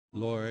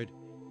Lord,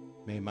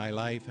 may my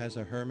life as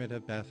a hermit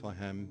of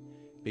Bethlehem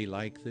be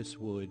like this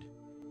wood,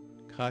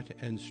 cut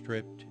and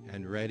stripped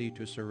and ready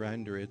to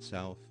surrender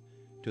itself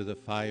to the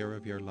fire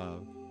of your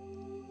love.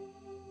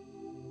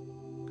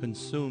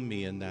 Consume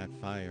me in that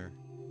fire.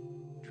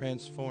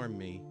 Transform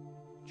me,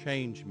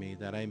 change me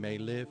that I may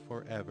live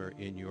forever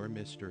in your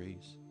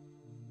mysteries.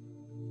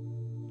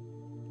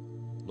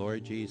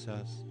 Lord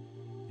Jesus,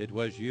 it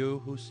was you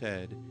who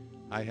said,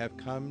 I have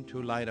come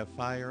to light a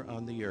fire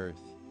on the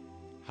earth.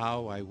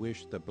 How I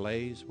wish the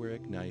blaze were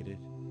ignited.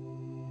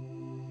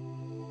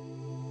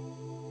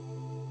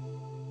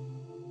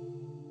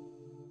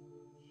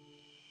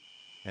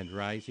 And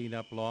rising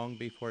up long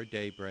before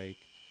daybreak,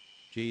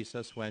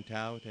 Jesus went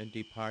out and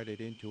departed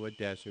into a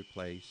desert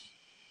place,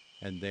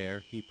 and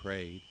there he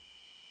prayed.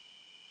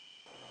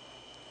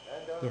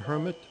 The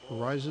hermit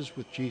arises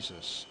with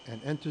Jesus and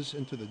enters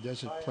into the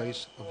desert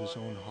place of his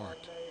own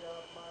heart,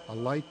 a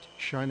light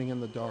shining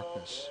in the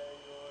darkness,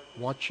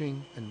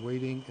 watching and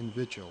waiting in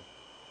vigil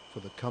for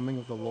the coming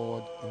of the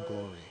Lord in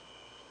glory.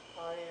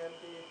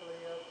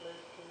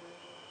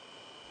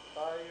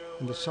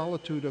 In the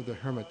solitude of the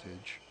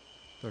hermitage,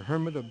 the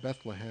hermit of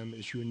Bethlehem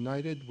is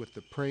united with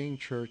the praying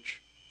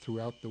church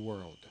throughout the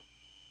world.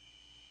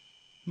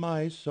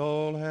 My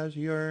soul has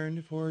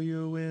yearned for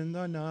you in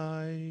the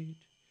night,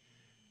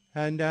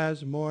 and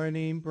as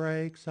morning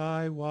breaks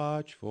I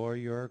watch for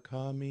your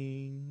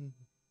coming.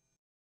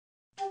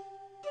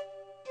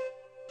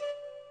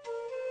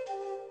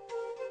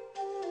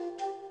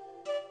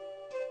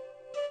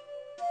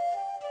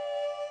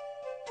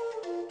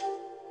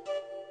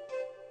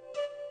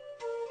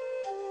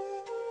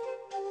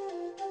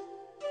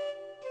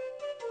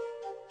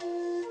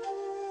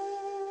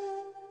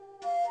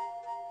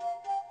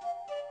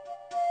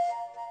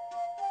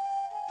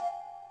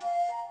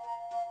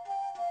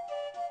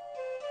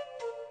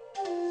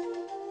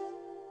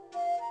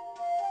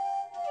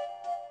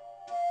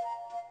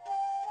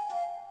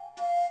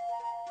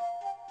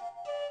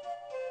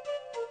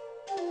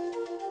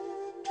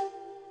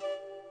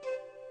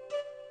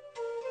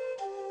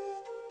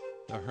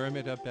 The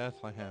hermit of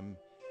Bethlehem,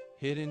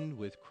 hidden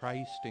with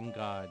Christ in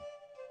God,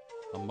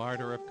 a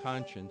martyr of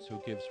conscience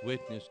who gives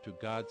witness to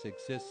God's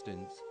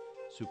existence,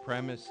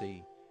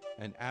 supremacy,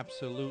 and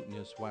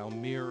absoluteness while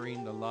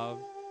mirroring the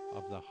love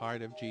of the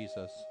heart of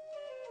Jesus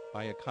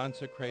by a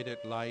consecrated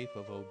life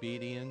of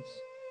obedience,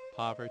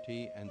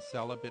 poverty, and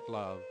celibate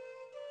love.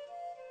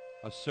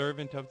 A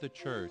servant of the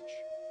Church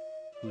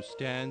who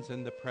stands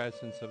in the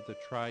presence of the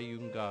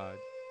triune God,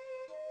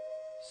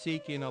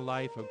 seeking a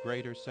life of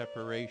greater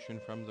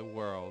separation from the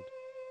world,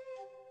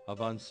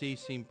 of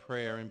unceasing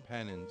prayer and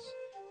penance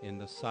in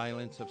the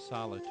silence of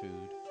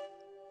solitude,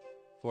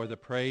 for the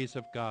praise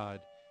of God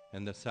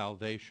and the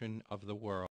salvation of the world.